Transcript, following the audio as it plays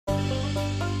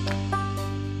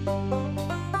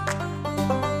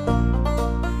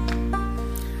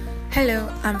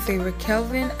Hello, I'm Favor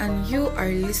Kelvin, and you are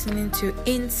listening to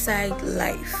Inside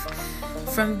Life.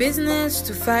 From business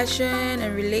to fashion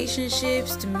and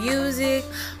relationships to music,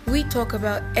 we talk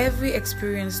about every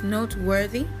experience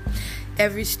noteworthy,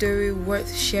 every story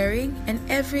worth sharing, and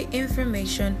every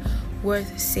information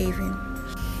worth saving.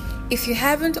 If you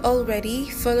haven't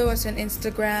already, follow us on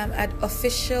Instagram at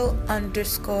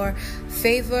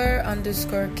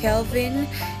official_favor_Kelvin.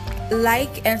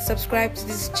 Like and subscribe to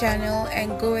this channel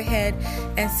and go ahead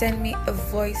and send me a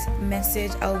voice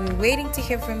message. I'll be waiting to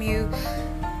hear from you.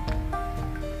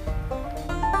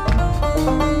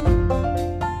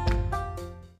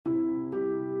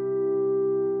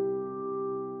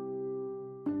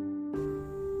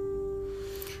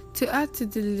 To add to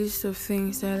the list of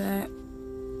things that I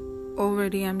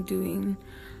already am doing,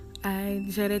 I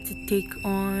decided to take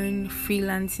on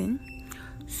freelancing.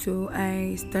 So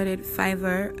I started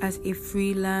Fiverr as a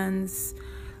freelance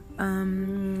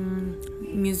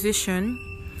musician,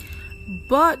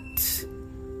 but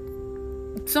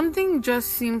something just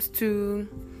seems to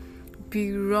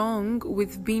be wrong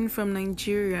with being from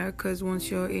Nigeria, because once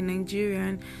you're a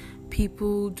Nigerian,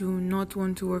 people do not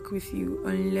want to work with you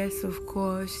unless, of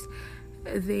course,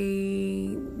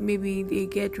 they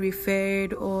get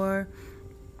referred or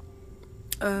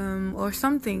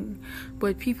something.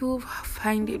 But people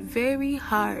find it very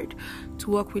hard to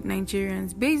work with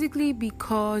Nigerians, basically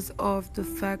because of the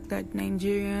fact that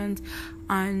Nigerians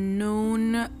are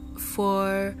known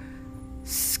for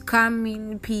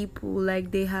scamming people.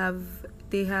 Like they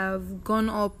have gone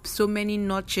up so many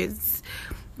notches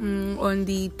on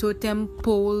the totem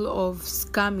pole of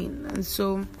scamming, and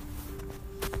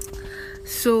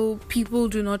so people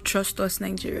do not trust us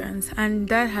Nigerians, and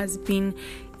that has been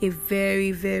a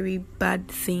very, very bad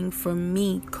thing for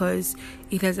me, because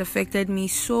it has affected me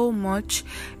so much.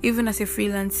 Even as a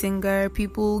freelance singer,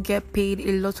 people get paid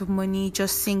a lot of money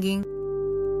just singing.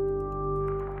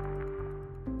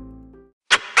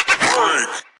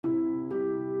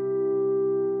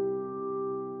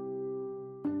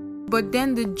 But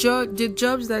then the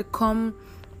jobs that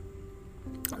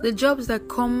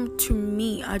come to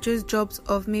me are just jobs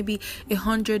of maybe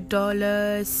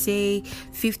 $100, say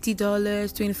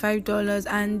 $50, $25,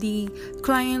 and the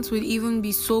clients would even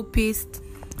be so pissed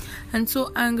and so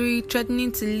angry,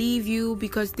 threatening to leave you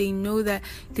because they know that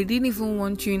they didn't even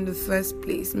want you in the first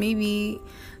place. Maybe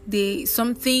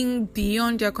something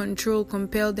beyond their control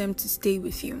compelled them to stay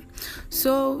with you.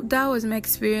 So that was my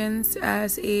experience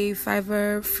as a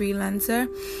Fiverr freelancer,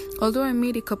 although I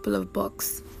made a couple of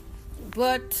bucks.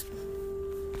 But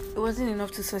it wasn't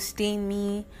enough to sustain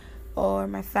me or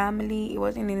my family. It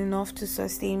wasn't enough to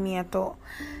sustain me at all.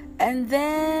 And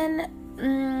then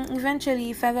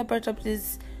eventually Fiverr brought up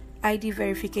this ID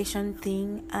verification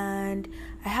thing, and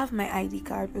I have my ID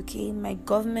card, okay, my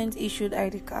government issued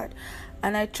ID card,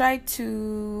 and I tried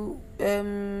to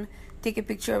take a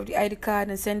picture of the ID card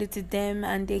and send it to them,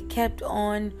 and they kept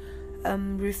on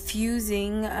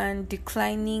refusing and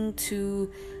declining to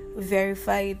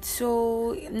verify it.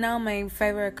 So now my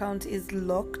Fiverr account is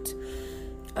locked.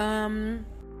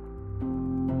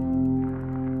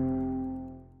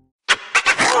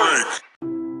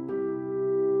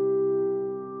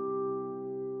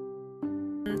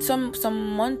 Some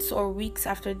months or weeks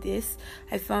after this,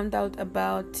 I found out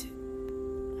about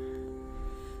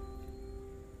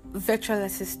virtual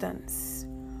assistants,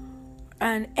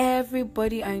 and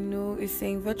everybody I know is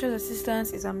saying virtual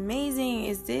assistance is amazing.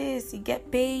 Is this, you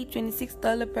get paid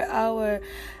 $26 per hour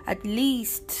at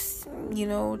least,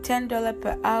 $10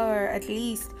 per hour at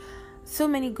least. So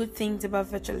many good things about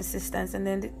virtual assistants. And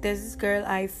then there's this girl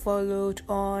I followed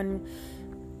on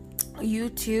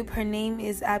YouTube. Her name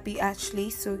is Abby Ashley.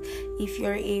 So if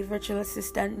you're a virtual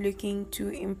assistant looking to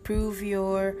improve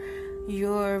your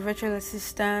virtual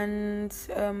assistant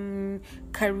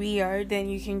career, then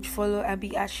you can follow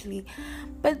Abby Ashley.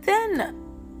 But then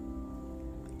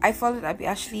I followed Abby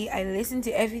Ashley. I listened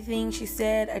to everything she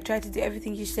said. I tried to do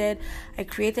everything she said. I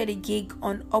created a gig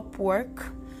on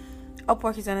Upwork.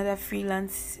 Upwork is another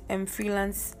freelancing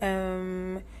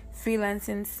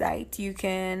site you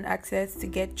can access to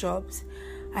get jobs.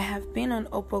 I have been on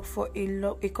Upwork for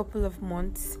a couple of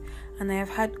months, and I have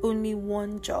had only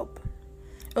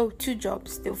two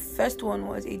jobs. The first one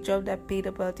was a job that paid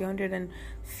about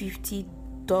 $150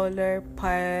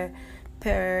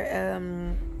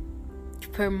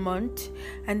 per month,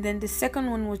 and then the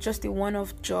second one was just a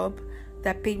one-off job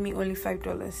that paid me only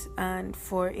 $5. And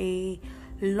for a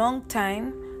long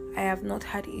time, I have not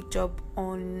had a job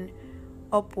on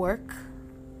Upwork,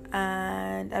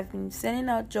 and I've been sending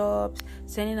out jobs,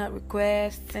 sending out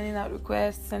requests.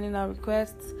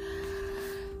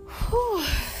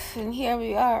 and here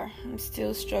we are. I'm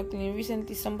still struggling.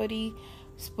 Recently, somebody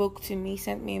spoke to me,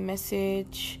 sent me a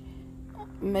message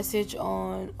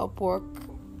on Upwork,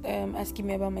 asking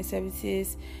me about my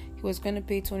services. He was going to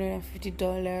pay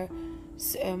 $250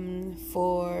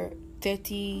 for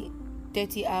 30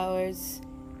 hours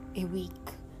a week,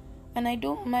 and I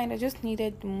don't mind. I just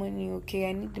needed the money. Okay,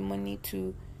 I need the money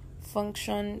to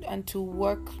function and to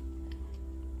work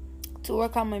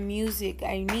on my music.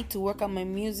 I need to work on my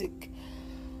music.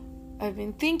 I've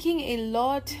been thinking a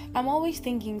lot. I'm always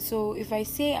thinking. So if I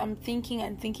say I'm thinking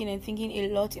a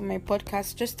lot in my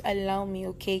podcast, just allow me,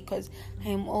 okay? Because I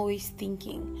am always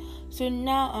thinking. So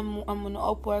now I'm on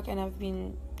Upwork, and I've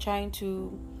been trying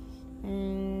to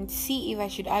see if I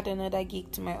should add another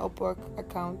gig to my Upwork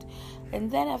account.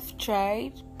 And then I've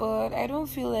tried, but I don't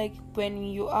feel like when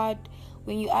you add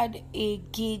a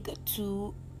gig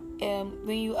to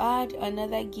when you add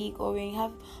another gig, or when you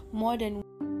have more than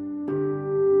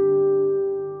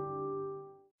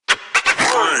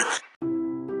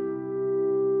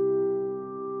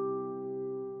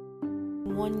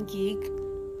one gig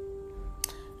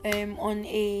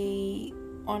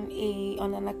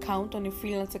on an account, on a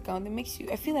freelance account,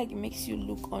 I feel like it makes you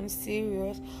look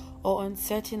unserious or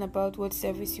uncertain about what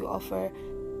service you offer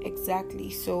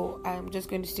exactly. So I'm just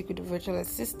going to stick with the virtual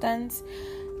assistants.